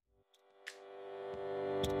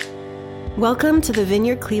Welcome to the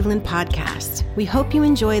Vineyard Cleveland podcast. We hope you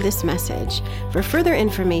enjoy this message. For further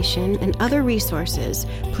information and other resources,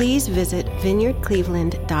 please visit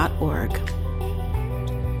vineyardcleveland.org.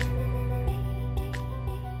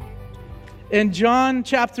 In John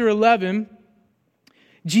chapter 11,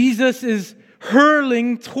 Jesus is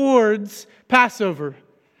hurling towards Passover.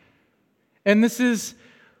 And this is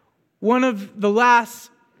one of the last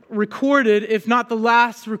recorded, if not the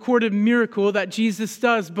last recorded miracle that Jesus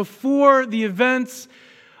does before the events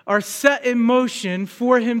are set in motion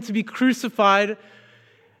for him to be crucified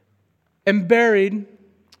and buried,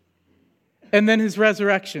 and then his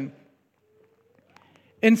resurrection.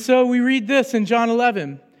 And so we read this in John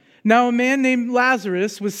 11. Now a man named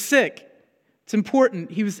Lazarus was sick. It's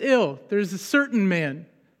important. He was ill. There's a certain man.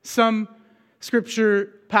 Some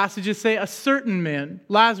scripture passages say a certain man.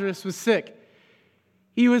 Lazarus was sick.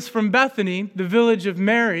 He was from Bethany, the village of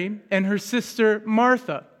Mary, and her sister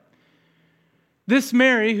Martha. This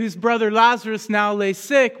Mary, whose brother Lazarus now lay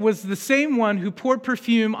sick, was the same one who poured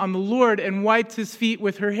perfume on the Lord and wiped his feet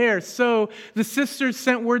with her hair. So the sisters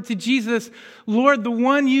sent word to Jesus, "Lord, the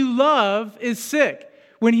one you love is sick."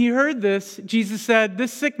 When he heard this, Jesus said,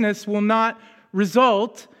 "This sickness will not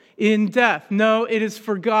result in death. No, it is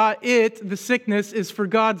for God. The sickness is for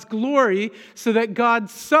God's glory, so that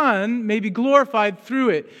God's Son may be glorified through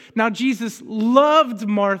it." Now, Jesus loved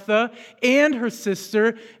Martha and her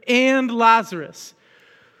sister and Lazarus.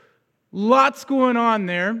 Lots going on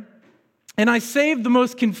there. And I saved the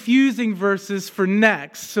most confusing verses for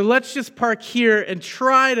next. So let's just park here and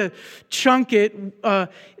try to chunk it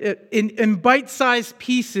in bite-sized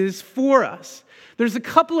pieces for us. There's a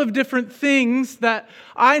couple of different things that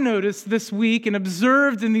I noticed this week and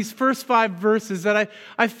observed in these first 5 verses that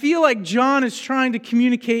I feel like John is trying to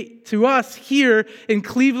communicate to us here in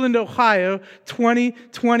Cleveland, Ohio,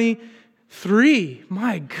 2023.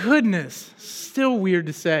 My goodness, still weird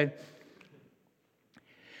to say.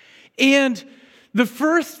 And the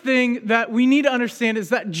first thing that we need to understand is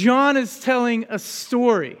that John is telling a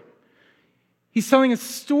story. He's telling a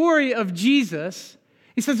story of Jesus.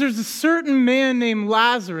 He says there's a certain man named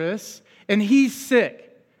Lazarus, and he's sick.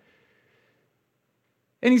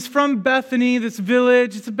 And he's from Bethany, this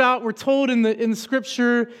village. It's about, we're told in the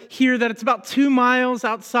scripture here that it's about 2 miles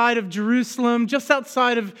outside of Jerusalem, just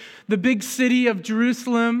outside of the big city of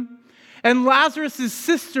Jerusalem. And Lazarus'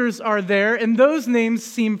 sisters are there, and those names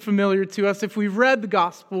seem familiar to us if we've read the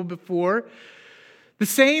gospel before. The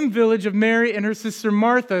same village of Mary and her sister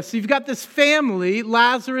Martha. So you've got this family,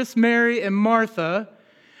 Lazarus, Mary, and Martha.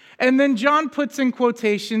 And then John puts in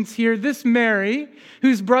quotations here, this Mary,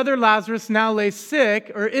 whose brother Lazarus now lay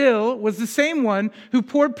sick or ill, was the same one who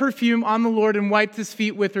poured perfume on the Lord and wiped his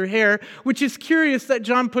feet with her hair, which is curious that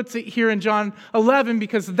John puts it here in John 11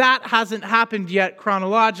 because that hasn't happened yet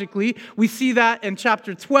chronologically. We see that in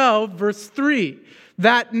chapter 12, verse 3.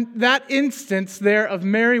 That instance there of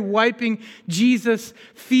Mary wiping Jesus'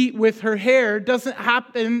 feet with her hair doesn't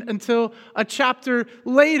happen until a chapter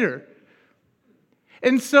later.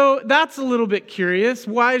 And so that's a little bit curious.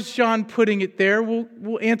 Why is John putting it there?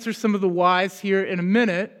 We'll answer some of the whys here in a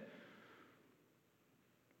minute.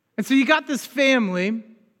 And so you got this family,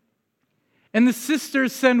 and the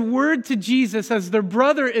sisters send word to Jesus as their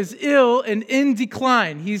brother is ill and in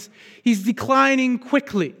decline. He's declining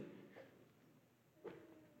quickly.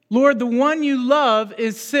 "Lord, the one you love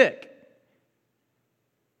is sick."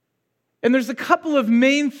 And there's a couple of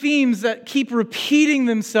main themes that keep repeating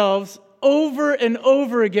themselves over and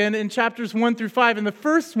over again in chapters 1 through 5. And the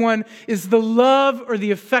first one is the love or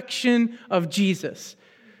the affection of Jesus.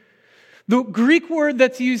 The Greek word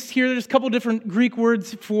that's used here, there's a couple different Greek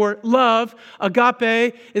words for love.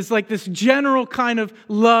 Agape is like this general kind of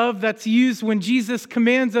love that's used when Jesus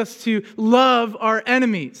commands us to love our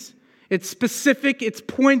enemies. It's specific, it's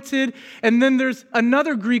pointed. And then there's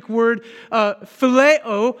another Greek word,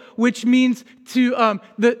 phileo, which means to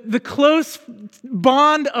the close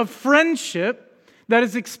bond of friendship that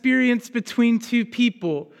is experienced between two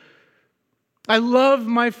people. I love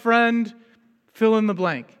my friend, fill in the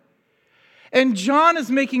blank. And John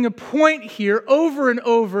is making a point here over and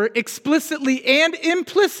over, explicitly and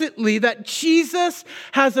implicitly, that Jesus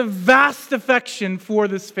has a vast affection for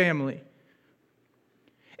this family.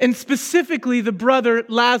 And specifically the brother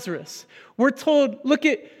Lazarus. We're told, look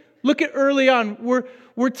at early on,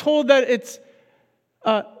 we're told that it's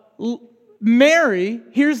Mary,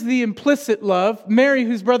 here's the implicit love. Mary,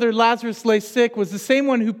 whose brother Lazarus lay sick, was the same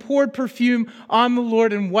one who poured perfume on the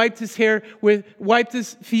Lord and wiped his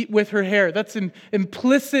feet with her hair. That's an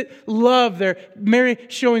implicit love there. Mary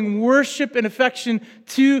showing worship and affection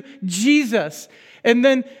to Jesus. And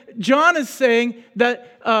then John is saying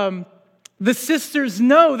that the sisters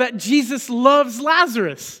know that Jesus loves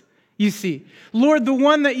Lazarus, you see. Lord, the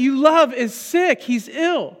one that you love is sick. He's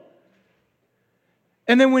ill.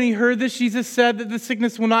 And then when he heard this, Jesus said that the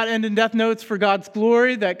sickness will not end in death. No, it's for God's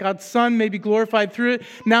glory, that God's Son may be glorified through it.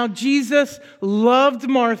 Now, Jesus loved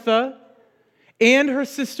Martha and her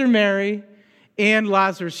sister Mary and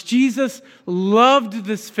Lazarus. Jesus loved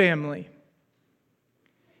this family.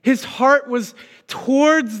 His heart was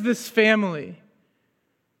towards this family.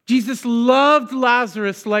 Jesus loved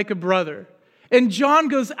Lazarus like a brother. And John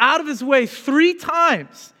goes out of his way 3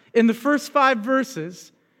 times in the first 5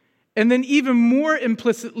 verses, and then even more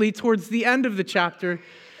implicitly towards the end of the chapter,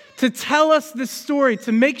 to tell us this story,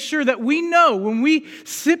 to make sure that we know when we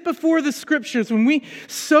sit before the Scriptures, when we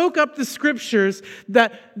soak up the Scriptures,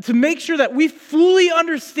 that to make sure that we fully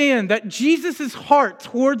understand that Jesus' heart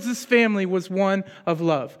towards this family was one of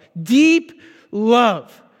love. Deep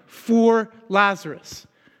love for Lazarus.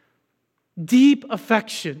 Deep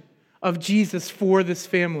affection of Jesus for this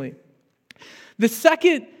family. The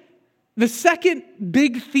second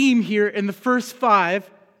big theme here in the first 5,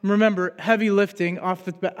 remember, heavy lifting off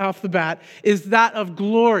the bat, is that of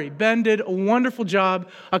glory. Ben did a wonderful job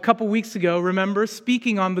a couple weeks ago, remember,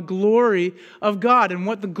 speaking on the glory of God and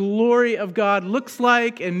what the glory of God looks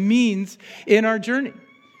like and means in our journey.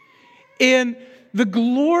 And the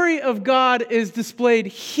glory of God is displayed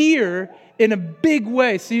here in a big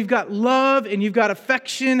way. So you've got love and you've got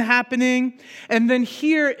affection happening. And then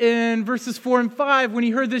here in verses 4 and 5, when he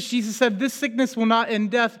heard this, Jesus said, this sickness will not end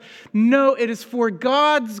death. No, it is for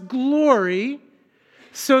God's glory,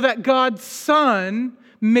 so that God's Son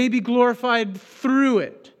may be glorified through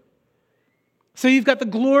it. So you've got the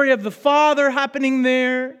glory of the Father happening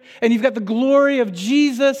there, and you've got the glory of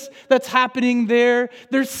Jesus that's happening there.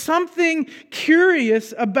 There's something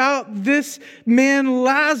curious about this man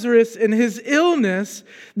Lazarus and his illness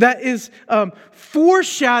that is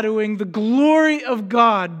foreshadowing the glory of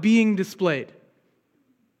God being displayed.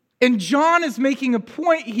 And John is making a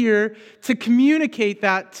point here to communicate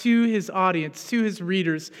that to his audience, to his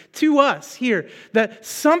readers, to us here, that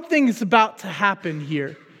something is about to happen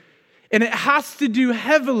here. And it has to do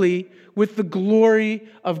heavily with the glory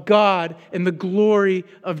of God and the glory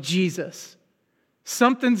of Jesus.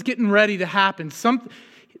 Something's getting ready to happen.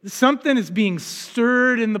 Something is being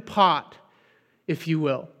stirred in the pot, if you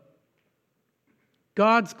will.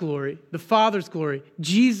 God's glory, the Father's glory,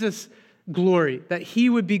 Jesus' glory, that he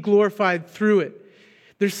would be glorified through it.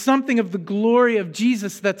 There's something of the glory of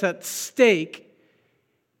Jesus that's at stake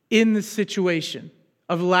in this situation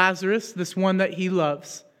of Lazarus, this one that he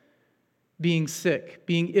loves, being sick,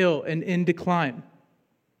 being ill, and in decline.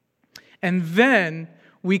 And then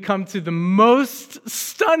we come to the most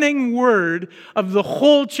stunning word of the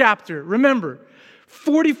whole chapter. Remember,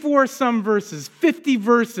 44 some verses, 50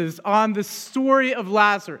 verses on the story of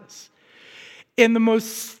Lazarus. And the most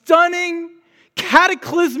stunning,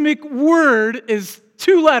 cataclysmic word is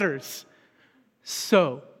 2 letters.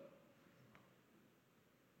 So.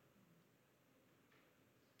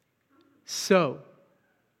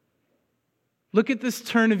 Look at this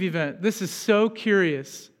turn of event. This is so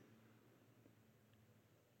curious.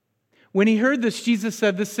 When he heard this, Jesus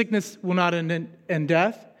said, this sickness will not end in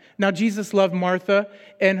death. Now, Jesus loved Martha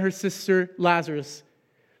and her sister Lazarus.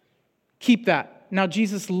 Keep that. Now,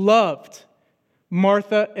 Jesus loved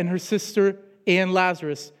Martha and her sister and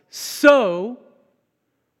Lazarus. So,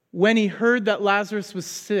 when he heard that Lazarus was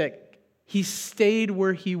sick, he stayed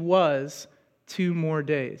where he was 2 more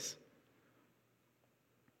days.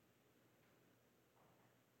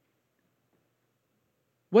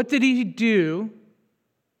 What did he do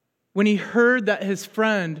when he heard that his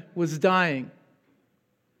friend was dying?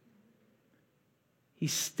 He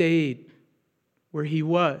stayed where he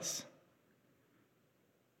was.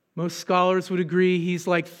 Most scholars would agree he's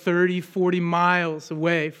like 30, 40 miles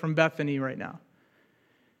away from Bethany right now.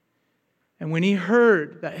 And when he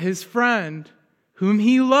heard that his friend, whom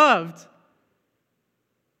he loved,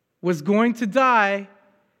 was going to die,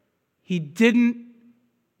 he didn't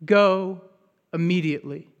go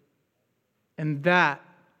immediately. And that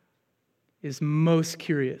is most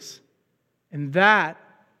curious. And that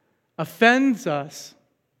offends us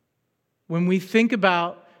when we think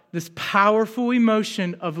about this powerful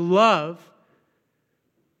emotion of love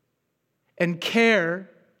and care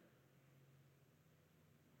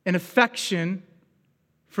and affection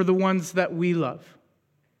for the ones that we love.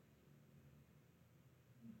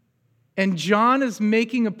 And John is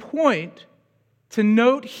making a point to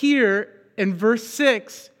note here in verse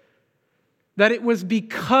 6 that it was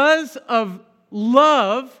because of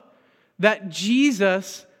love that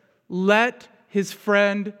Jesus let his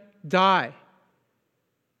friend die.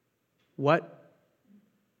 What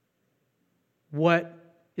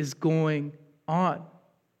is going on?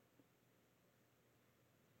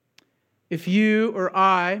 If you or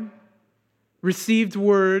I received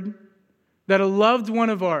word that a loved one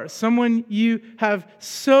of ours, someone you have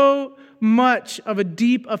so much of a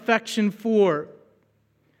deep affection for,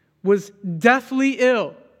 was deathly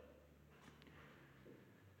ill,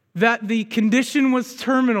 that the condition was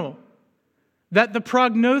terminal, that the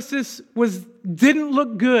prognosis didn't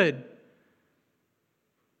look good.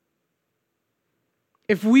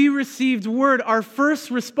 If we received word, our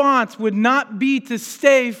first response would not be to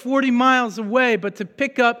stay 40 miles away, but to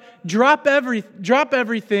pick up, drop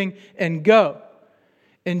everything, and go.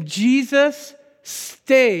 And Jesus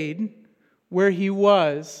stayed where he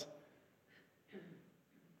was,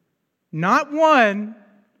 not 1,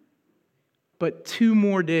 but 2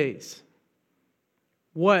 more days.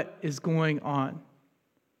 What is going on?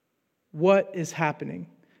 What is happening?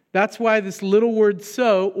 That's why this little word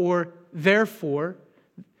so, or therefore,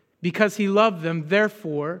 because he loved them,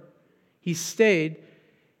 therefore he stayed.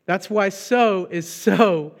 That's why so is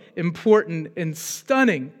so important and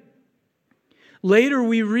stunning. Later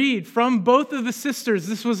we read from both of the sisters,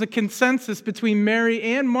 this was a consensus between Mary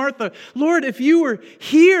and Martha. Lord, if you were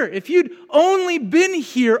here, if you'd only been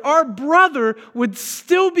here, our brother would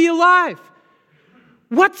still be alive.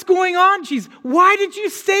 What's going on, Jesus? Why did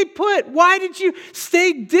you stay put? Why did you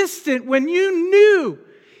stay distant when you knew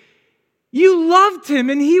you loved him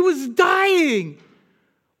and he was dying?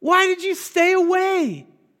 Why did you stay away?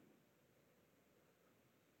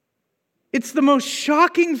 It's the most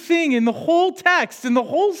shocking thing in the whole text, in the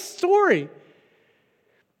whole story.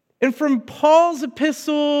 And from Paul's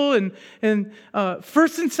epistle and 1st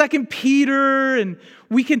and 2nd Peter, and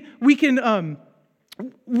we can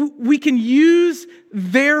use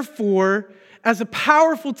therefore as a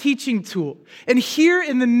powerful teaching tool. And here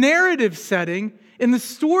in the narrative setting, in the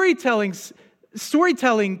storytelling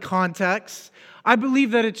context, I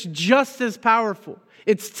believe that it's just as powerful.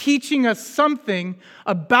 It's teaching us something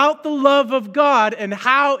about the love of God and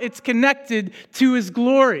how it's connected to his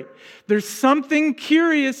glory. There's something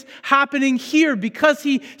curious happening here because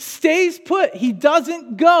he stays put. He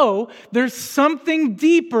doesn't go. There's something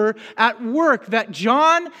deeper at work that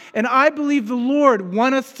John and I believe the Lord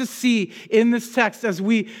want us to see in this text as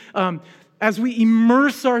we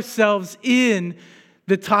immerse ourselves in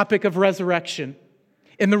the topic of resurrection,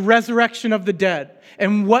 in the resurrection of the dead,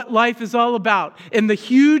 and what life is all about, and the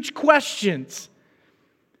huge questions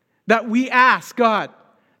that we ask God.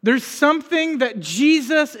 There's something that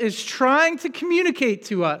Jesus is trying to communicate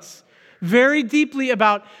to us very deeply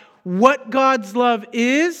about what God's love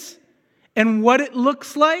is and what it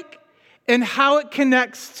looks like and how it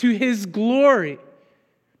connects to his glory.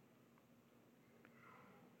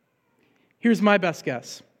 Here's my best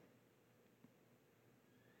guess.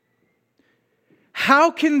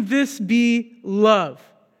 How can this be love?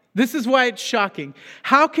 This is why it's shocking.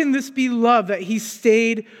 How can this be love that he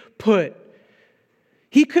stayed put?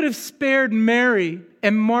 He could have spared Mary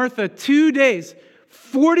and Martha 2 days,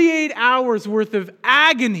 48 hours worth of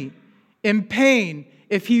agony and pain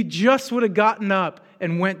if he just would have gotten up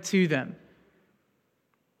and went to them.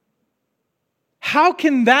 How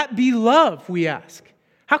can that be love, we ask?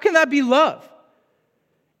 How can that be love?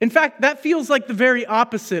 In fact, that feels like the very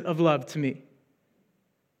opposite of love to me.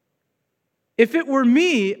 If it were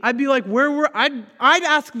me, I'd be like, I'd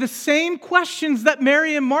ask the same questions that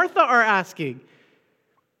Mary and Martha are asking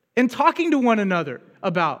and talking to one another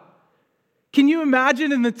about. Can you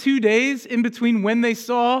imagine in the 2 days in between when they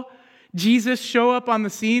saw Jesus show up on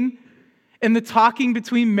the scene and the talking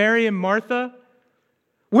between Mary and Martha?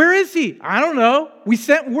 Where is he? I don't know. We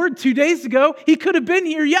sent word 2 days ago. He could have been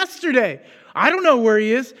here yesterday. I don't know where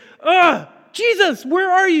he is. Jesus,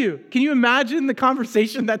 where are you? Can you imagine the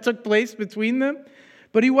conversation that took place between them?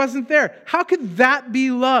 But he wasn't there. How could that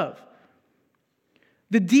be love?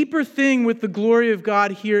 The deeper thing with the glory of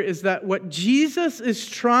God here is that what Jesus is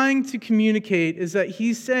trying to communicate is that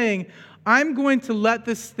he's saying, I'm going to let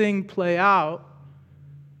this thing play out.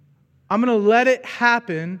 I'm going to let it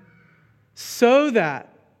happen so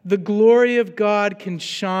that the glory of God can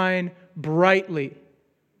shine brightly.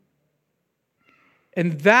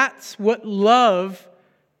 And that's what love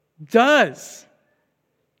does.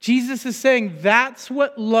 Jesus is saying that's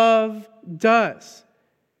what love does.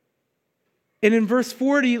 And in verse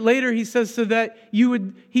 40, later he says, so that you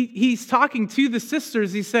would, he's talking to the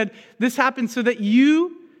sisters. He said, this happened so that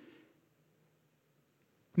you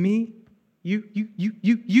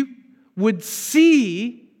would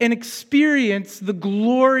see and experience the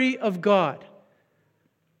glory of God.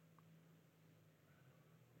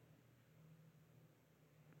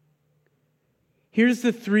 Here's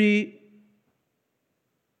the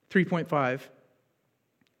 3.5.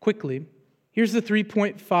 Quickly. Here's the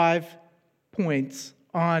 3.5 points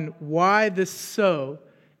on why this so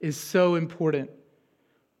is so important.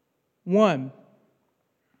 1,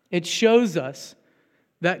 it shows us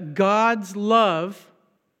that God's love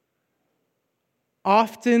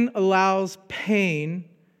often allows pain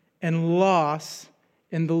and loss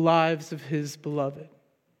in the lives of His beloved.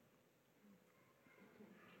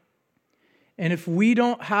 And if we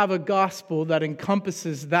don't have a gospel that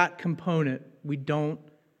encompasses that component, we don't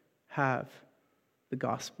have the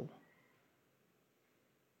gospel.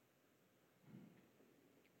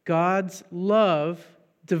 God's love,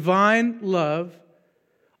 divine love,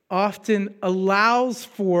 often allows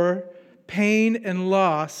for pain and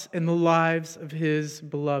loss in the lives of His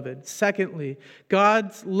beloved. Secondly,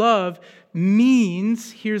 God's love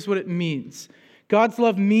means, here's what it means. God's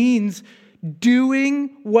love means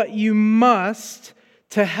doing what you must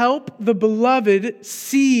to help the beloved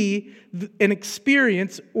see and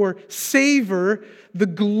experience or savor the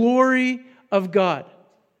glory of God.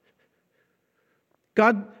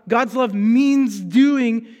 God's love means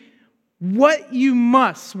doing what you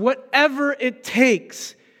must, whatever it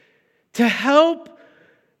takes, to help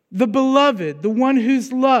the beloved, the one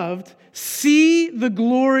who's loved, see the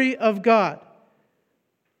glory of God.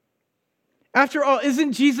 After all,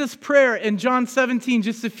 isn't Jesus' prayer in John 17,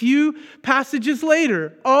 just a few passages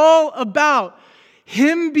later, all about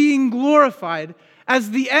Him being glorified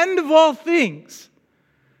as the end of all things?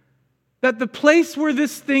 That the place where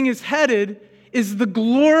this thing is headed is the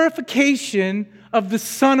glorification of the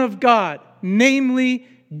Son of God, namely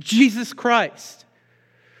Jesus Christ.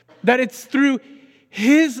 That it's through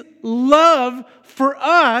His love for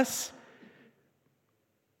us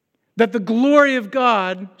that the glory of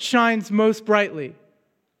God shines most brightly.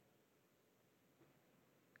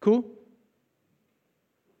 Cool?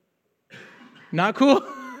 Not cool?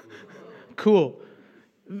 Cool.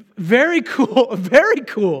 Very cool. Very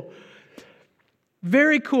cool.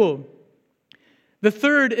 Very cool. The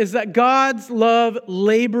third is that God's love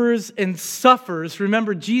labors and suffers.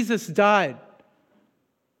 Remember, Jesus died.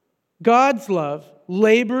 God's love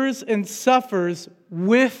labors and suffers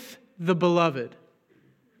with the beloved,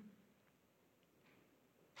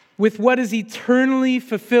 with what is eternally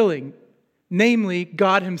fulfilling, namely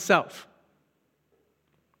God Himself.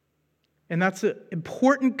 And that's an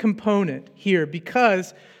important component here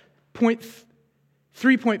because point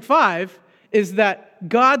 3.5 is that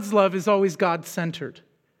God's love is always God-centered.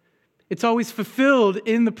 It's always fulfilled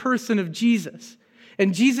in the person of Jesus.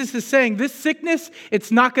 And Jesus is saying, this sickness,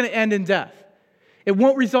 it's not going to end in death. It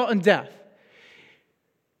won't result in death.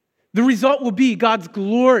 The result will be God's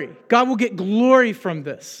glory. God will get glory from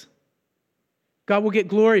this. God will get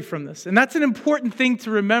glory from this. And that's an important thing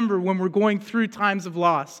to remember when we're going through times of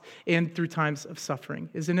loss and through times of suffering,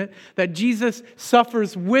 isn't it? That Jesus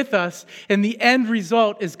suffers with us, and the end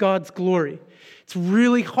result is God's glory. It's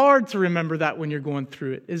really hard to remember that when you're going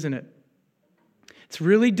through it, isn't it? It's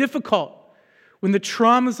really difficult when the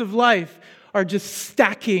traumas of life are just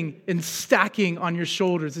stacking and stacking on your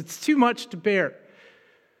shoulders. It's too much to bear.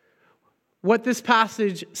 What this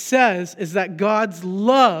passage says is that God's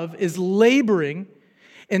love is laboring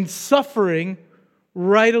and suffering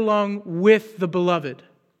right along with the beloved.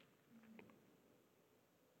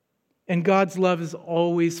 And God's love is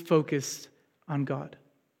always focused on God.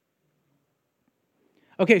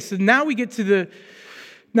 Okay, so now we get to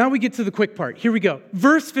the quick part. Here we go.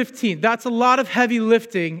 Verse 15. That's a lot of heavy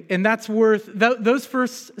lifting, and that's worth those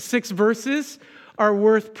first 6 verses are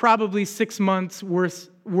worth probably 6 months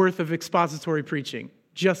worth of expository preaching,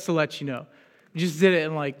 just to let you know. We just did it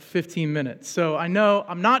in like 15 minutes. So I know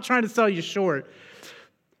I'm not trying to sell you short,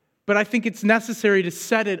 but I think it's necessary to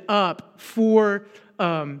set it up for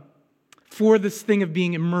this thing of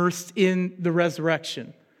being immersed in the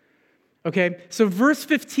resurrection. Okay, so verse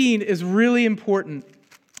 15 is really important.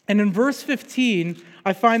 And in verse 15,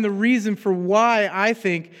 I find the reason for why I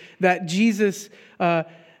think that Jesus,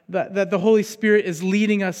 that the Holy Spirit is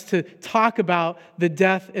leading us to talk about the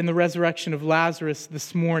death and the resurrection of Lazarus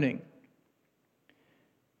this morning.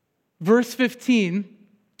 Verse 15,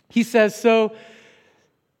 he says, so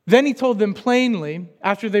then he told them plainly,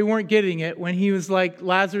 after they weren't getting it, when he was like,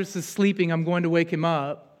 Lazarus is sleeping, I'm going to wake him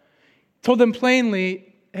up. Told them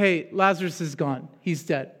plainly, hey, Lazarus is gone. He's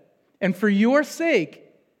dead. And for your sake,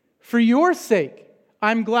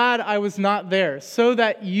 I'm glad I was not there, so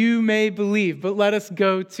that you may believe, but let us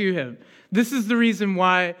go to him. This is the reason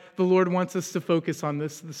why the Lord wants us to focus on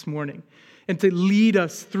this morning and to lead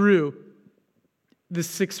us through this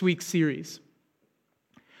 6-week series.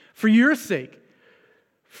 For your sake.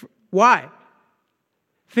 Why?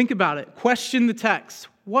 Think about it. Question the text.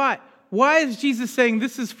 Why? Why is Jesus saying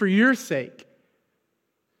this is for your sake?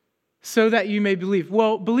 So that you may believe.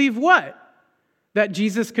 Well, believe what? That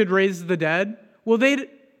Jesus could raise the dead? Well,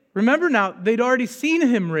 remember now, they'd already seen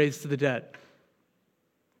him raised to the dead.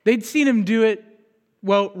 They'd seen him do it,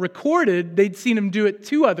 recorded, they'd seen him do it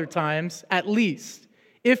 2 other times at least.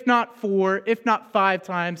 If not 4, if not 5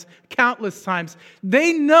 times, countless times.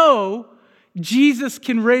 They know Jesus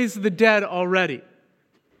can raise the dead already.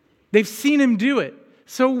 They've seen him do it.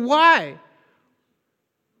 So why?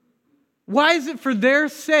 Why is it for their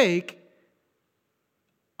sake?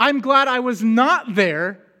 I'm glad I was not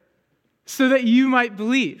there so that you might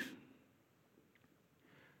believe.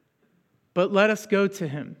 But let us go to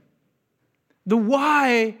him. The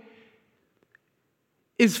why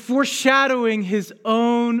is foreshadowing his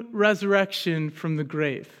own resurrection from the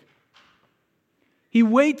grave. He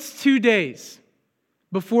waits 2 days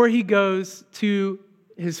before he goes to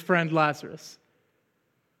his friend Lazarus.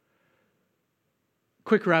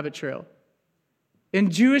 Quick rabbit trail.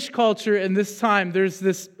 In Jewish culture in this time, there's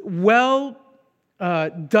this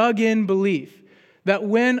dug-in belief that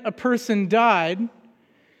when a person died,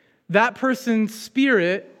 that person's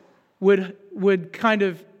spirit would kind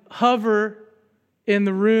of hover in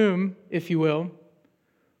the room, if you will,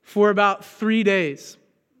 for about 3 days.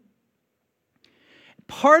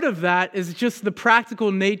 Part of that is just the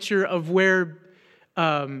practical nature of where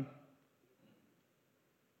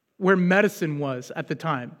medicine was at the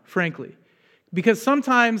time, frankly. Because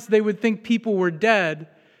sometimes they would think people were dead,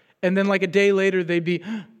 and then like a day later they'd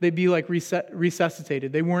be like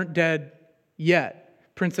resuscitated. They weren't dead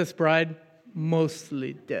yet. Princess Bride,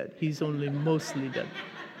 mostly dead. He's only mostly dead.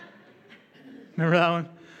 Remember that one?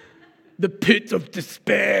 The pit of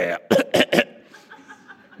despair.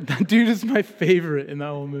 That dude is my favorite in that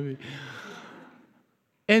whole movie.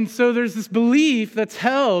 And so there's this belief that's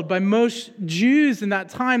held by most Jews in that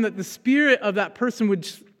time that the spirit of that person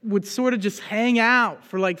would sort of just hang out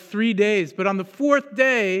for like 3 days. But on the 4th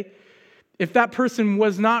day, if that person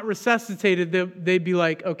was not resuscitated, they'd be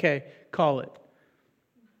like, okay, call it.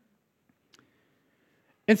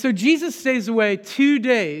 And so Jesus stays away 2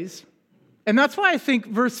 days. And that's why I think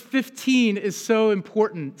verse 15 is so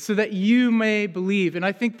important, so that you may believe. And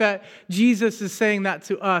I think that Jesus is saying that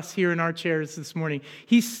to us here in our chairs this morning.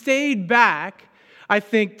 He stayed back, I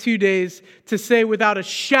think, 2 days to say without a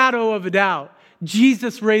shadow of a doubt,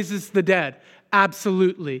 Jesus raises the dead.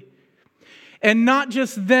 Absolutely. And not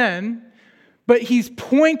just then, but he's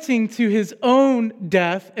pointing to his own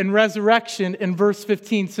death and resurrection in verse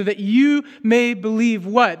 15, so that you may believe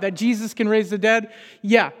what? That Jesus can raise the dead?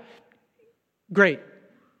 Yeah. Great.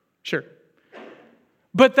 Sure.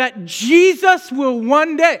 But that Jesus will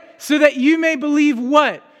one day, so that you may believe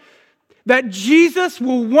what? That Jesus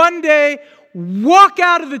will one day walk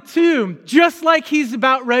out of the tomb just like he's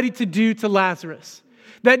about ready to do to Lazarus.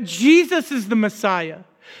 That Jesus is the Messiah.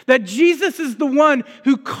 That Jesus is the one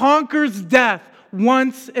who conquers death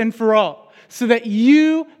once and for all. So that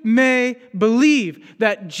you may believe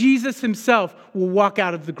that Jesus himself will walk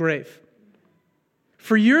out of the grave.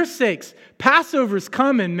 For your sakes, Passover's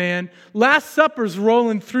coming, man. Last Supper's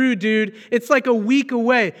rolling through, dude. It's like a week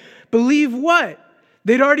away. Believe what?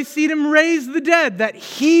 They'd already seen him raise the dead, that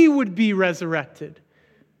he would be resurrected.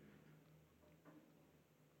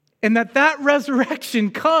 And that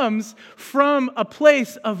resurrection comes from a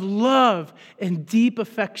place of love and deep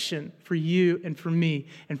affection for you and for me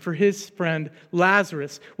and for his friend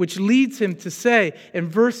Lazarus, which leads him to say in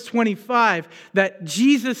verse 25 that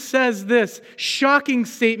Jesus says this shocking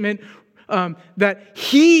statement that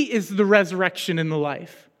he is the resurrection and the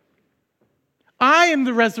life. I am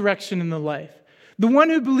the resurrection and the life. The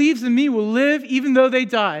one who believes in me will live even though they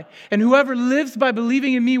die. And whoever lives by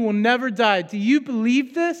believing in me will never die. Do you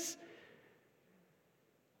believe this?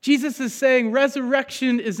 Jesus is saying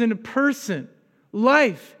resurrection is in a person.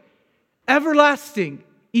 Life, everlasting,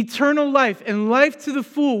 eternal life, and life to the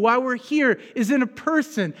full while we're here is in a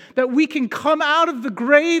person. That we can come out of the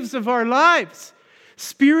graves of our lives,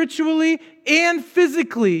 spiritually and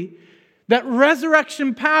physically. That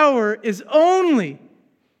resurrection power is only,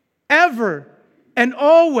 ever, and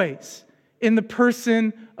always in the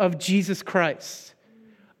person of Jesus Christ.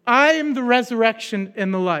 I am the resurrection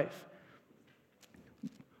and the life.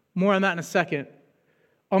 More on that in a second.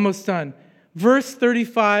 Almost done. Verse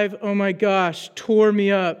 35, oh my gosh, tore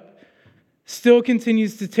me up. Still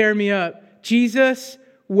continues to tear me up. Jesus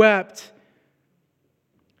wept.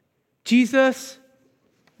 Jesus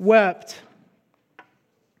wept.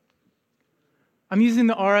 I'm using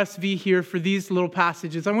the RSV here for these little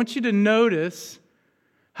passages. I want you to notice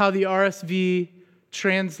how the RSV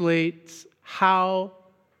translates how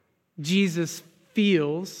Jesus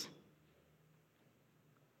feels.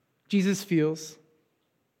 Jesus feels.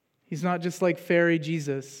 He's not just like fairy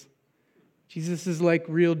Jesus. Jesus is like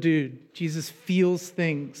real dude. Jesus feels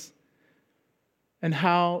things. And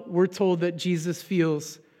how we're told that Jesus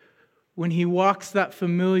feels when he walks that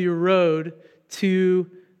familiar road to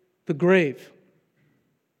the grave.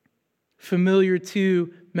 Familiar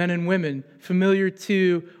to men and women. Familiar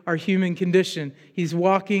to our human condition. He's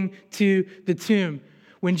walking to the tomb.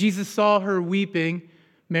 When Jesus saw her weeping,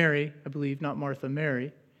 Mary, I believe, not Martha,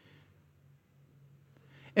 Mary,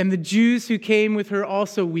 and the Jews who came with her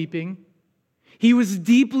also weeping, he was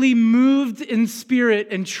deeply moved in spirit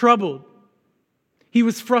and troubled. He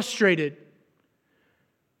was frustrated.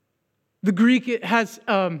 The Greek has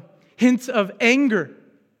hints of anger.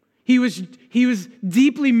 He was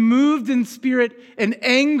deeply moved in spirit and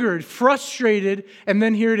angered, frustrated, and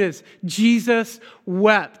then here it is. Jesus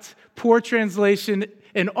wept. Poor translation.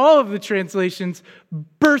 In all of the translations,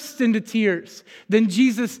 burst into tears. Then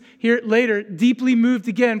Jesus, here later, deeply moved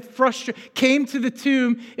again, frustrated, came to the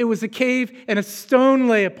tomb. It was a cave and a stone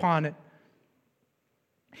lay upon it.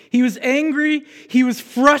 He was angry. He was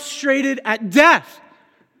frustrated at death.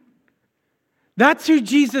 That's who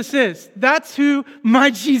Jesus is. That's who my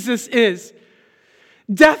Jesus is.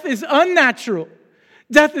 Death is unnatural.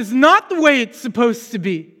 Death is not the way it's supposed to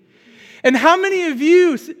be. And how many of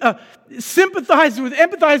you empathize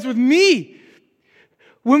with me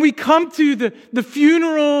when we come to the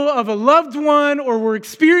funeral of a loved one, or we're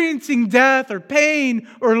experiencing death or pain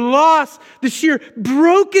or loss, the sheer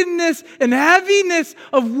brokenness and heaviness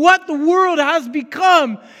of what the world has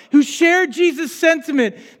become, who shared Jesus'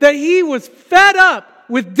 sentiment that he was fed up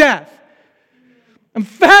with death. I'm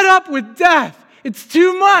fed up with death. It's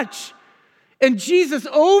too much. And Jesus,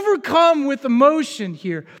 overcome with emotion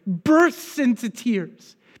here, bursts into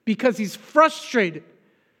tears because he's frustrated.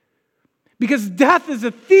 Because death is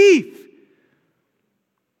a thief.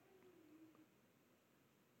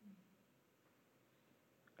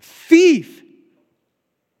 Thief.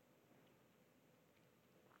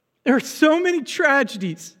 There are so many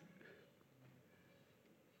tragedies.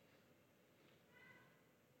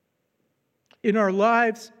 In our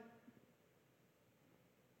lives.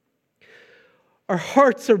 Our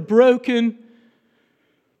hearts are broken.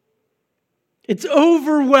 It's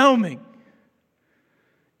overwhelming.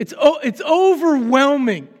 It's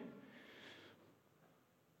overwhelming.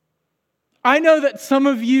 I know that some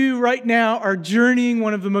of you right now are journeying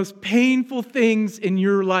one of the most painful things in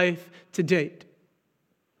your life to date.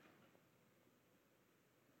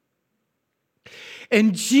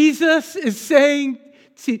 And Jesus is saying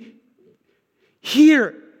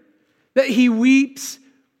here that he weeps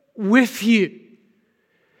with you.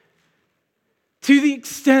 To the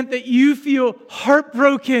extent that you feel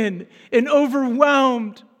heartbroken and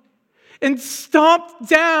overwhelmed and stomped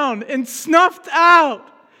down and snuffed out.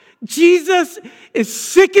 Jesus is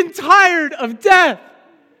sick and tired of death,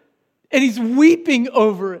 and he's weeping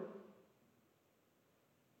over it.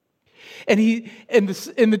 And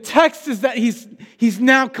the text is that he's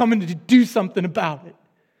now coming to do something about it.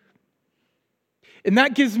 And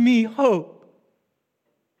that gives me hope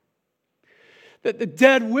that the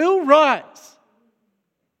dead will rise.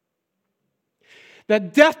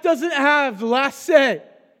 That death doesn't have the last say.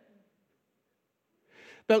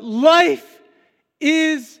 That life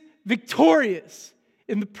is victorious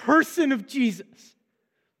in the person of Jesus.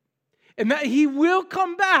 And that he will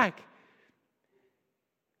come back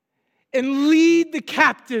and lead the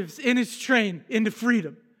captives in his train into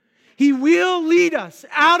freedom. He will lead us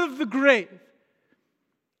out of the grave,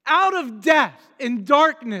 out of death and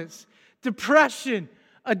darkness, depression,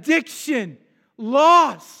 addiction,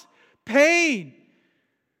 loss, pain.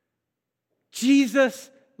 Jesus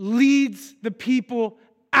leads the people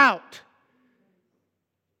out.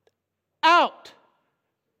 Out.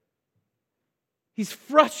 He's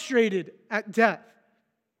frustrated at death.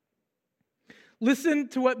 Listen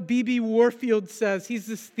to what B.B. Warfield says. He's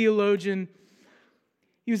this theologian.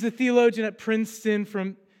 He was a theologian at Princeton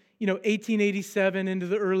from 1887 into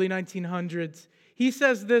the early 1900s. He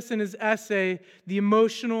says this in his essay, The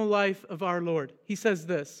Emotional Life of Our Lord. He says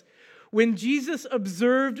this: when Jesus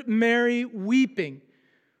observed Mary weeping,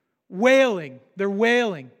 wailing, they're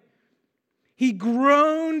wailing, he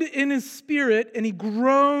groaned in his spirit and he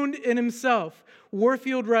groaned in himself.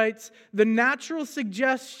 Warfield writes, the natural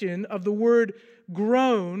suggestion of the word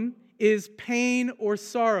groan is pain or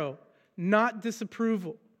sorrow, not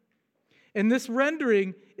disapproval. And this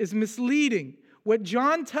rendering is misleading. What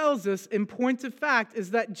John tells us in point of fact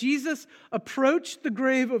is that Jesus approached the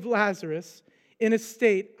grave of Lazarus in a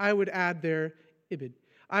state, I would add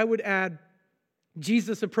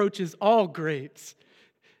Jesus approaches all graves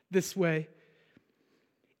this way.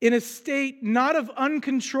 In a state not of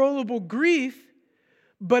uncontrollable grief,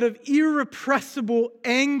 but of irrepressible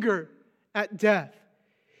anger at death.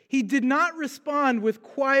 He did not respond with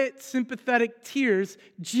quiet, sympathetic tears.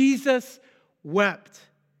 Jesus wept.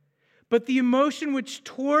 But the emotion which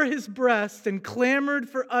tore his breast and clamored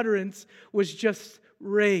for utterance was just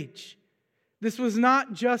rage. This was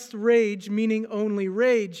not just rage, meaning only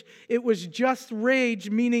rage. It was just rage,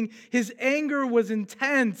 meaning his anger was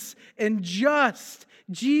intense and just.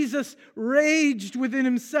 Jesus raged within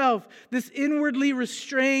himself. This inwardly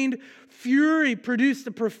restrained fury produced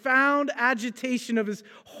a profound agitation of his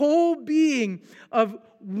whole being, of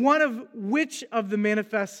one of which of the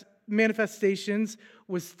manifestations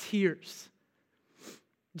was tears.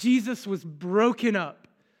 Jesus was broken up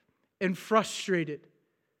and frustrated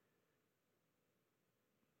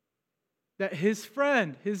that his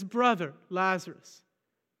friend, his brother, Lazarus,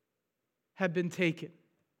 had been taken.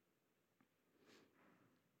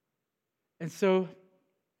 And so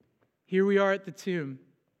here we are at the tomb.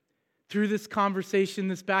 Through this conversation,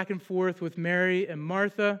 this back and forth with Mary and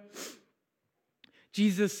Martha,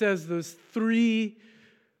 Jesus says those three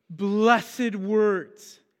blessed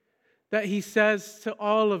words that he says to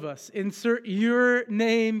all of us. Insert your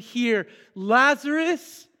name here.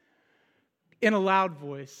 Lazarus, in a loud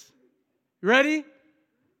voice. Ready?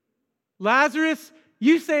 Lazarus,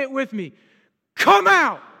 you say it with me. Come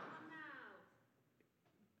out!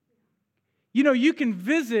 You know, you can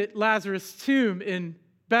visit Lazarus' tomb in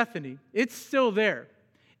Bethany. It's still there.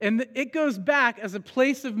 And it goes back as a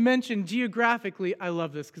place of mention geographically. I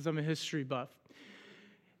love this because I'm a history buff.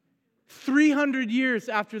 300 years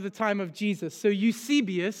after the time of Jesus. So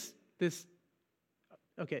Eusebius, this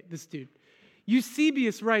dude.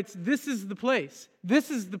 Eusebius writes, this is the place.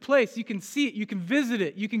 This is the place. You can see it. You can visit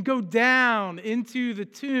it. You can go down into the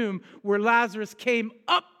tomb where Lazarus came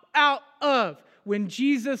up out of. When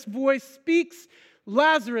Jesus' voice speaks,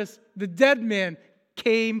 Lazarus, the dead man,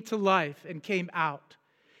 came to life and came out.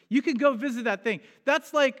 You can go visit that thing.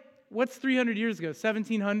 That's like, what's 300 years ago?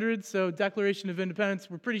 1700? So Declaration of Independence,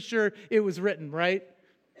 we're pretty sure it was written, right?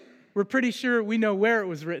 We're pretty sure we know where it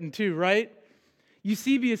was written too, right?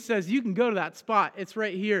 Eusebius says you can go to that spot. It's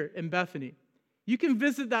right here in Bethany. You can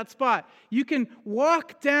visit that spot. You can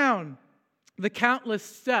walk down the countless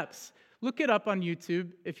steps. Look it up on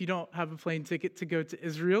YouTube if you don't have a plane ticket to go to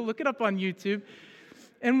Israel. Look it up on YouTube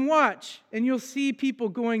and watch, and you'll see people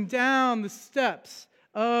going down the steps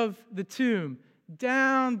of the tomb,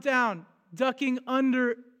 down, ducking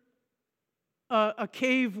under a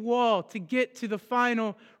cave wall to get to the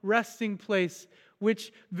final resting place,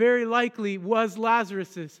 which very likely was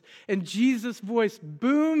Lazarus's. And Jesus' voice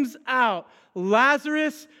booms out,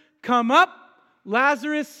 Lazarus, come up,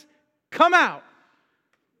 Lazarus, come out.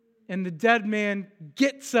 And the dead man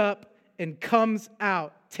gets up and comes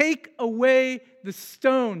out. Take away the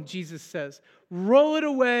stone, Jesus says. Roll it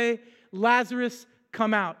away, Lazarus,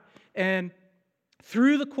 come out. And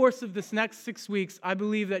through the course of this next 6 weeks, I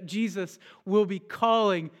believe that Jesus will be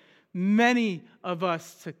calling many of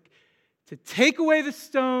us to take away the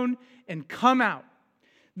stone and come out.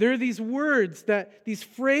 There are these words, these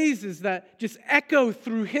phrases that just echo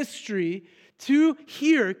through history to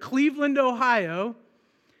here, Cleveland, Ohio,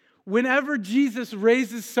 whenever Jesus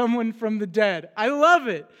raises someone from the dead. I love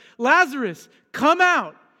it. Lazarus, come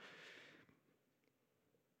out.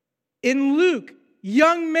 In Luke,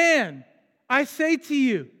 young man, I say to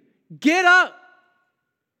you, get up.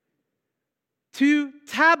 To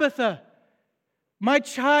Tabitha, my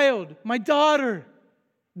child, my daughter,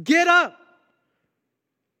 get up.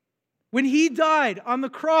 When he died on the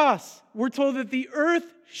cross, we're told that the earth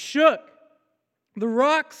shook, the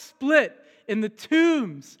rocks split, and the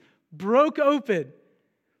tombs broke open.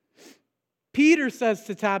 Peter says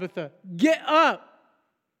to Tabitha, get up.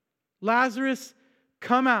 Lazarus,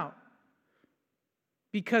 come out.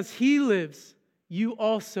 Because he lives, you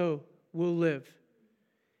also will live.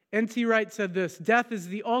 N.T. Wright said this, death is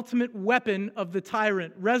the ultimate weapon of the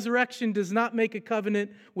tyrant. Resurrection does not make a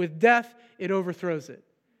covenant with death, it overthrows it.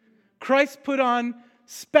 Christ put on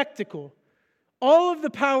spectacle, all of the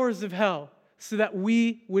powers of hell, so that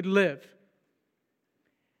we would live.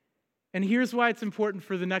 And here's why it's important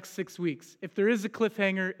for the next 6 weeks. If there is a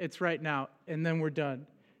cliffhanger, it's right now, and then we're done.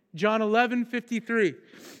 John 11:53.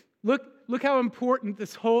 Look how important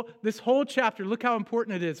this whole chapter, look how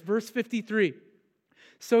important it is. Verse 53.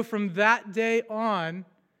 So from that day on,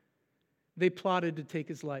 they plotted to take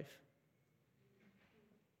his life.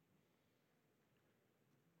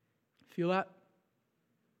 Feel that?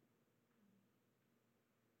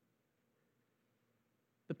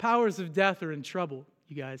 The powers of death are in trouble,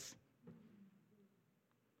 you guys.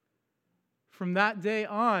 From that day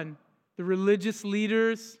on, the religious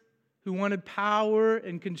leaders who wanted power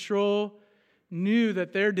and control knew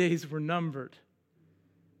that their days were numbered.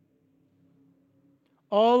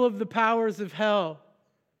 All of the powers of hell,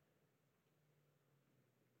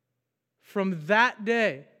 from that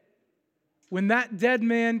day, when that dead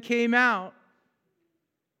man came out,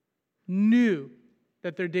 knew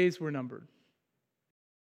that their days were numbered.